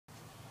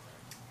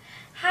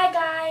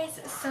guys,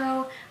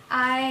 so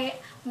I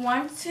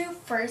want to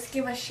first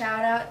give a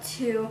shout out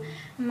to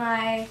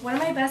one of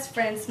my best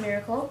friends,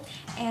 Miracle,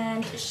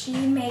 and she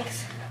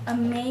makes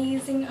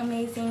amazing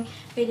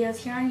videos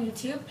here on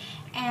YouTube,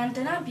 and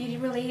they're not beauty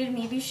related.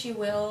 Maybe she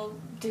will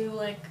do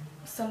like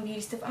some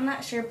beauty stuff, I'm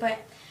not sure, but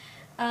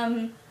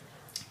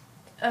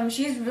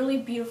she's really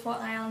beautiful.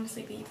 I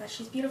honestly believe that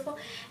she's beautiful,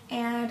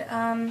 and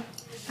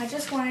I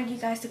just wanted you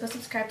guys to go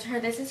subscribe to her.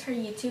 This is her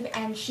YouTube,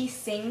 and she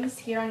sings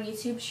here on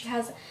YouTube. She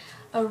has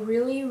a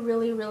really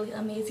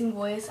amazing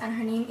voice, and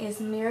her name is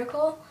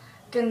Miracle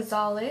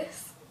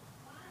Gonzalez.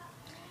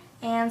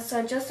 And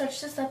so just search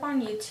this up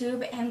on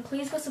YouTube, and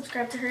please go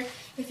subscribe to her.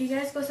 If you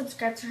guys go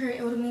subscribe to her,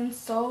 it would mean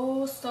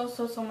so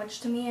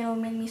much to me, and it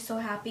would make me so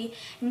happy.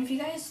 And if you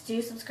guys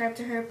do subscribe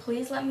to her,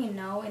 please let me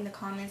know in the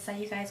comments that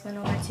you guys went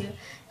over to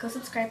go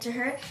subscribe to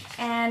her.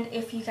 And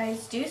if you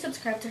guys do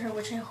subscribe to her,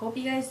 which I hope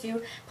you guys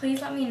do,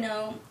 please let me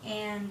know,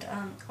 and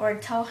or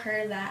tell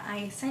her that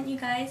I sent you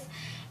guys,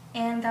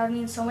 and that would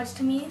mean so much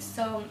to me.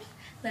 So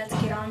let's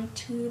get on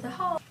to the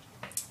haul.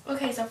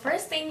 Okay, so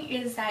first thing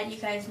is that you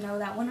guys know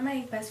that one of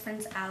my best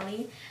friends,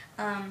 Allie,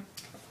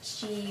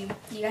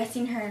 you guys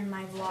seen her in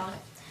my vlog.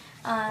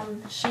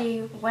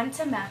 She went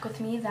to MAC with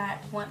me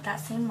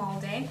that same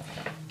mall day,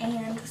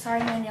 and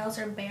sorry my nails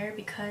are bare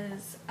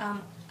because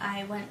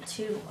I went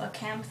to a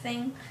camp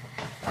thing.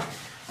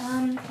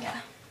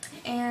 Yeah,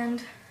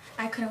 and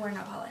I couldn't wear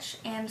nail polish,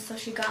 and so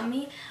she got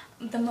me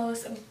the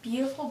most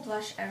beautiful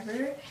blush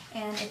ever,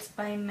 and it's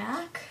by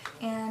MAC,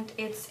 and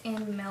it's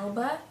in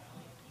Melba.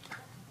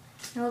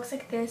 It looks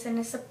like this, and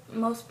it's the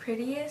most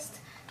prettiest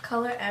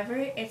color ever.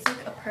 It's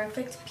like a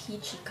perfect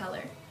peachy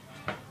color.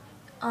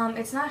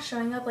 It's not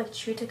showing up like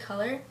true to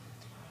color.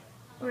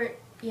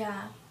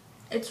 Yeah,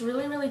 it's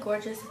really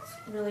gorgeous. It's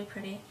really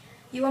pretty.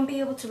 You won't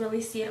be able to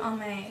really see it on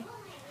my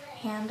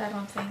hand, I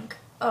don't think.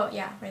 Oh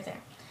yeah, right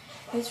there.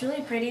 It's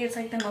really pretty. It's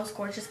like the most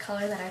gorgeous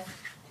color that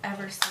I've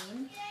ever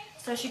seen.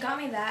 So she got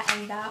me that,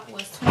 and that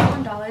was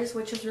 $21,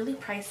 which was really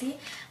pricey,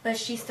 but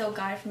she still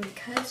got it for me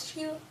because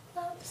she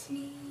loves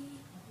me.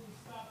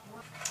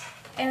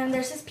 And then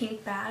there's this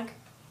pink bag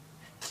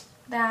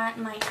that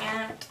my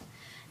aunt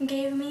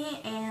gave me,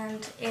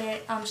 and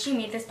she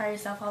made this by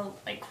herself. I'll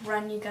like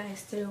run you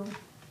guys through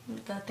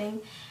the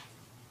thing.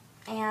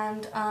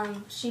 And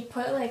she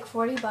put like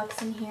 40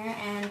 bucks in here,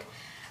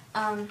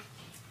 and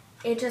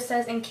it just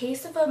says in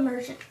case of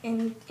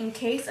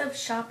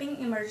shopping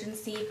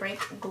emergency,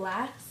 break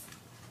glass.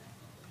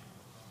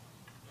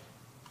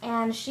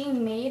 And she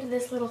made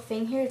this little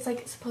thing here. It's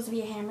like supposed to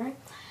be a hammer.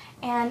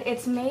 And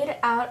it's made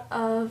out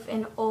of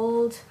an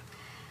old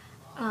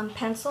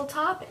pencil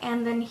top,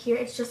 and then here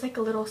it's just like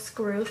a little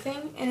screw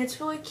thing, and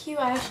it's really cute.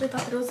 I actually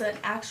thought that it was an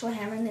actual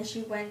hammer, and then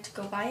she went to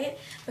go buy it,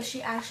 but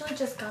she actually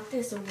just got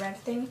this red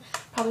thing,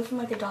 probably from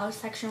like the dollar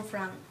section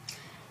from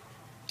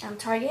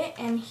Target,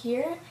 and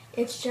here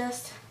it's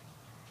just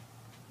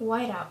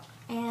white out.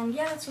 And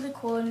yeah, it's really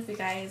cool. And if you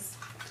guys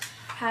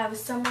have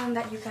someone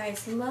that you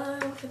guys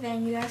love,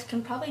 then you guys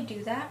can probably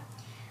do that.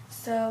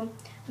 So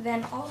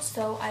then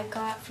also I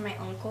got, for my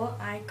uncle,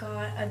 I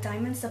got a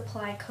Diamond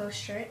Supply Co.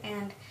 shirt,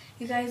 and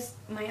you guys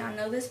might not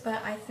know this,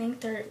 but I think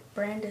their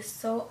brand is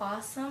so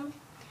awesome.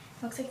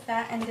 It looks like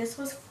that, and this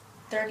was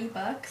 30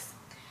 bucks.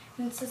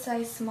 And it's a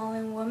size small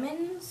in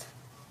women's,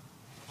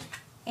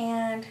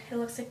 and it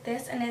looks like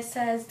this, and it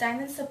says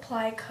Diamond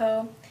Supply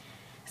Co.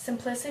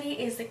 Simplicity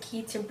is the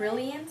key to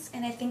brilliance,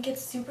 and I think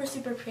it's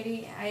super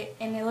pretty,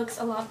 and it looks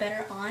a lot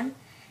better on.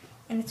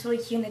 And it's really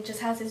cute, and it just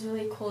has this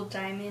really cool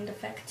diamond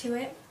effect to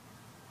it.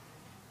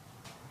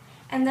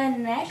 And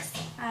then next,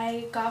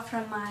 I got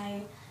from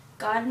my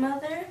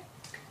godmother.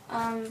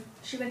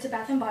 She went to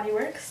Bath & Body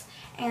Works,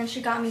 and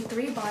she got me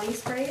 3 body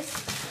sprays.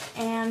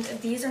 And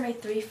these are my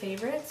 3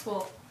 favorites,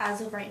 well,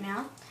 as of right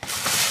now.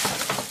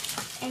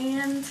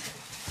 And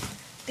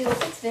they look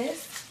like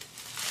this.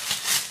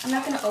 I'm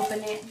not going to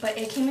open it, but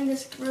it came in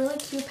this really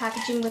cute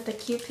packaging with a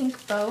cute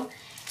pink bow.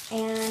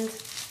 And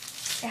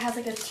it has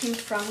like a to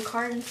from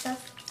card and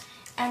stuff.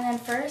 And then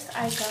first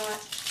I got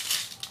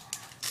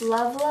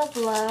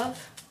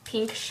Love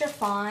Pink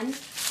Chiffon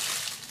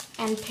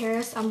and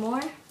Paris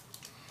Amour.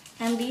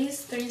 And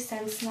these 3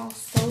 scents smell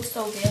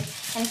so good.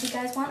 And if you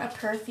guys want a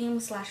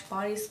perfume /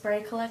 body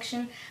spray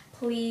collection,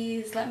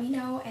 please let me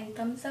know and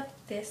thumbs up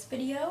this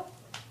video.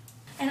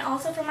 And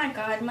also for my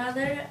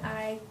godmother,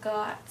 I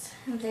got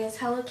this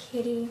Hello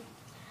Kitty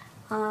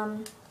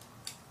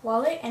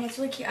wallet, and it's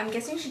really cute. I'm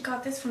guessing she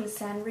got this from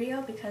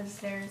Sanrio because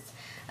there's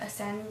a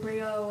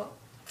Sanrio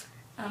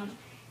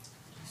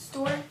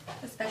store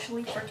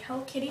especially for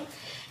Hello Kitty,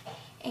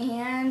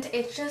 and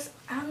it's just,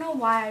 I don't know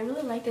why I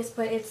really like this,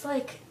 but it's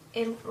like,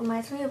 it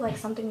reminds me of like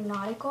something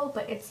nautical,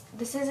 but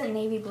this isn't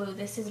navy blue,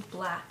 this is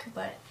black,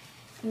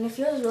 and it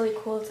feels really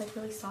cool. It's like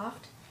really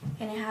soft,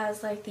 and it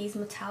has like these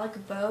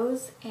metallic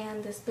bows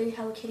and this big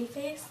Hello Kitty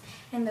face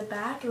in the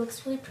back. It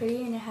looks really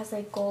pretty, and it has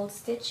like gold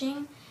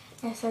stitching.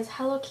 And it says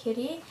Hello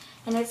Kitty,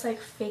 and it's like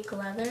fake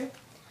leather.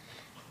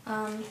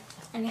 And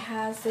it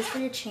has this for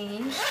your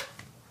change.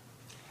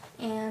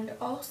 And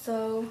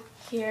also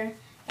here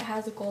It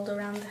has gold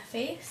around the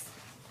face.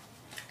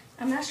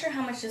 I'm not sure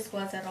how much this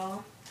was at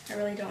all. I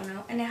really don't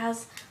know. And it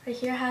has, right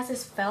here, it has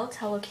this felt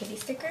Hello Kitty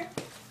sticker.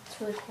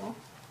 It's really cool.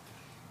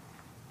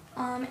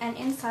 And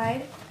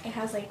inside, it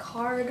has like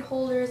card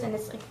holders, and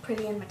it's like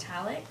pretty and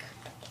metallic.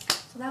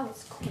 So that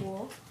was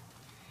cool.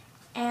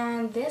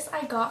 And this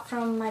I got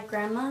from my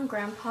grandma and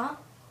grandpa.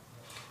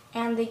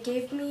 And they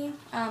gave me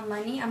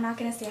money. I'm not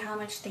going to say how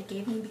much they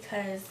gave me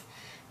because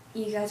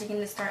you guys are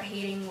going to start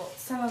hating. Well,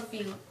 some of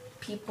you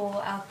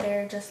people out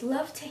there just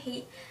love to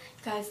hate.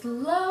 You guys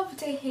love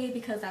to hate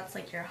because that's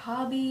like your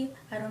hobby.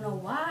 I don't know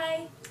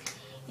why.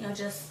 You know,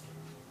 just,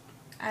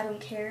 I don't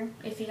care.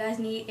 If you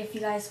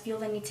guys feel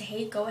the need to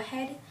hate, go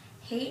ahead,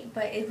 hate.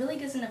 But it really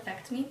doesn't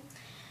affect me.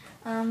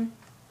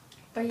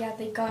 But yeah,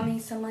 they got me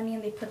some money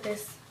and they put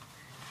this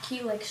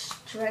cute like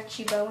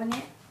stretchy bow in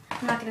it.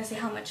 I'm not going to say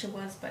how much it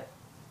was, but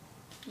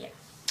yeah.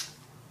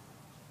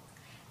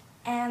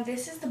 And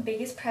this is the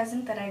biggest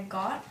present that I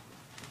got.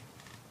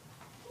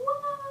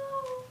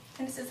 Whoa!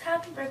 And it says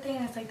happy birthday,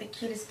 and it's like the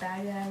cutest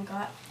bag that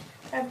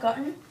I've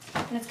gotten.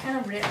 And it's kind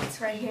of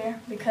ripped right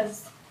here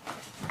because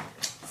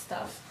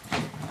stuff.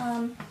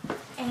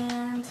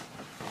 And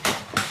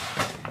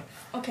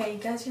okay, you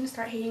guys are gonna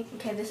start hating.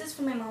 Okay, this is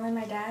for my mom and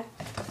my dad.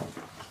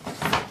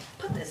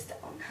 Put this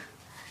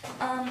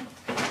down.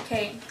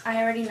 Okay,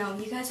 I already know.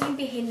 You guys are gonna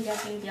be hating. You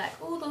guys are gonna be like,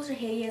 oh, those are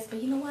hideous.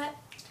 But you know what?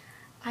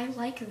 I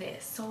like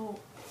this, so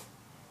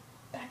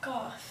back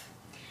off.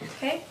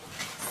 Okay,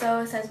 so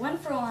it says 1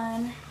 for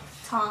 1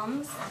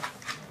 Toms,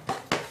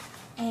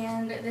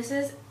 and this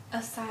is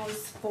a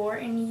size 4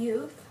 in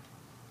youth,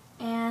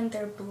 and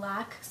they're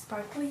black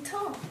sparkly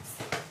Toms.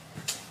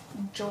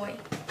 Joy.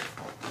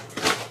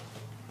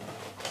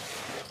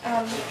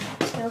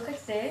 They look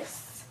like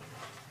this.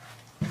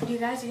 You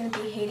guys are gonna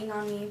be hating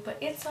on me, but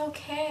it's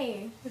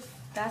okay. If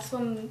that's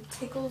what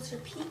tickles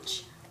your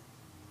peach,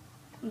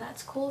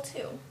 that's cool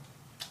too.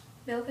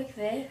 They look like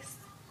this,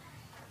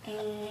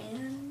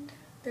 and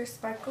they're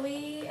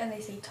sparkly, and they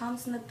say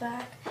Tom's in the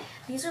back.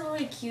 These are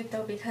really cute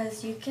though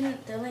because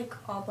they're like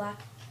all black.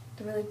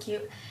 They're really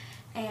cute,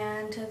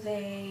 and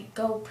they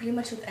go pretty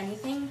much with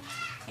anything.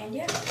 And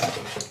yeah,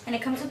 and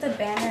it comes with a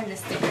banner and a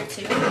sticker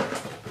too.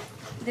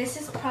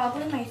 This is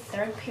probably my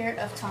 3rd pair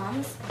of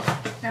Toms,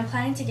 and I'm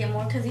planning to get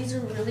more because these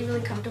are really,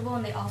 really comfortable,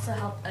 and they also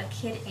help a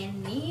kid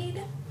in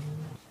need.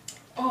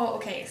 Oh,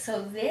 okay,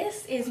 so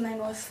this is my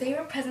most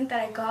favorite present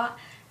that I got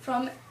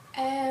from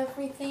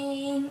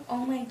everything.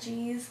 Oh my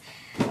jeez.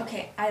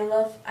 Okay, I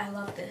love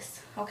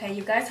this. Okay,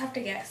 you guys have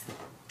to guess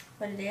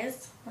what it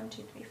is. 1,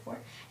 2, 3, 4.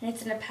 And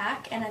it's in a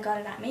pack, and I got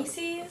it at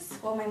Macy's.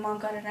 Well, my mom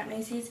got it at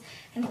Macy's,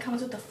 and it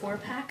comes with a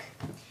 4-pack.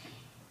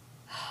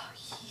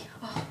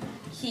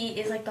 He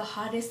is like the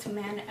hottest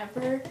man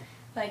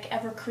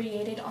ever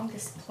created on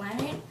this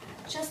planet.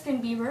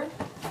 Justin Bieber.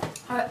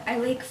 I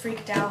like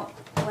freaked out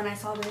when I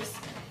saw this.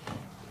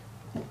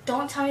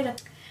 Don't tell me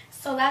that.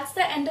 So that's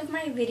the end of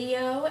my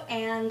video,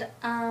 and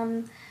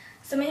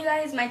some of you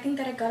guys might think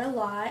that I got a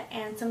lot,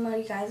 and some of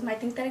you guys might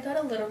think that I got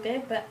a little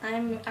bit, but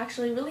I'm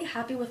actually really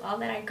happy with all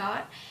that I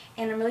got,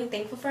 and I'm really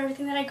thankful for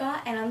everything that I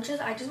got. And I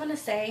just want to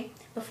say,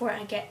 before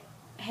I get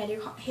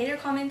hater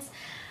comments,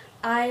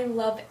 I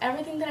love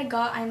everything that I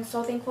got. I'm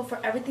so thankful for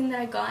everything that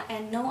I got,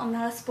 and no, I'm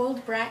not a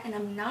spoiled brat, and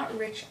I'm not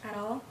rich at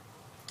all.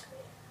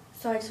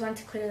 So I just wanted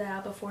to clear that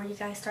out before you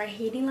guys start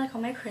hating like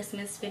on my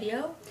Christmas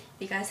video.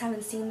 If you guys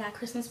haven't seen that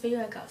Christmas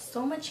video, I got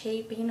so much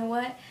hate. But you know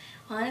what?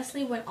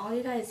 Honestly, when all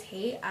you guys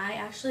hate, I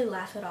actually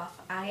laugh it off.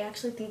 I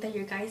actually think that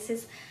your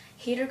guys'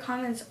 hater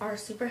comments are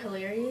super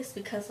hilarious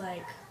because,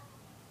 like,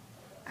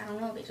 I don't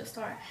know, they just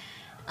are.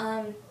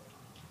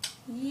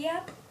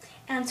 Yep.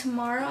 And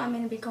tomorrow I'm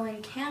going to be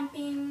going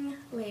camping.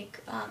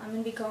 I'm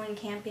going to be going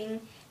camping.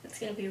 It's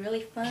going to be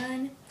really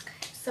fun.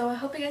 So I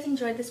hope you guys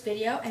enjoyed this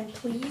video, and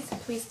please,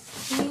 please,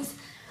 please,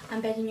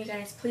 I'm begging you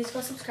guys, please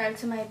go subscribe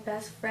to my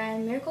best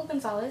friend, Miracle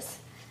Gonzalez.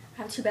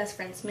 I have 2 best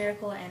friends,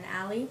 Miracle and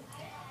Allie.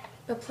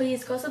 But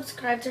please go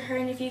subscribe to her,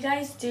 and if you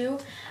guys do,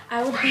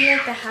 I would be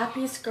like the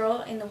happiest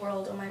girl in the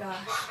world. Oh my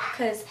gosh.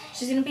 Because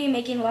she's going to be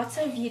making lots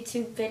of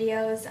YouTube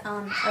videos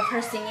of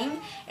her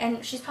singing,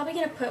 and she's probably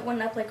going to put one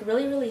up like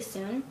really, really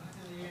soon.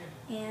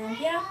 And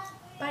yeah,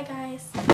 bye guys.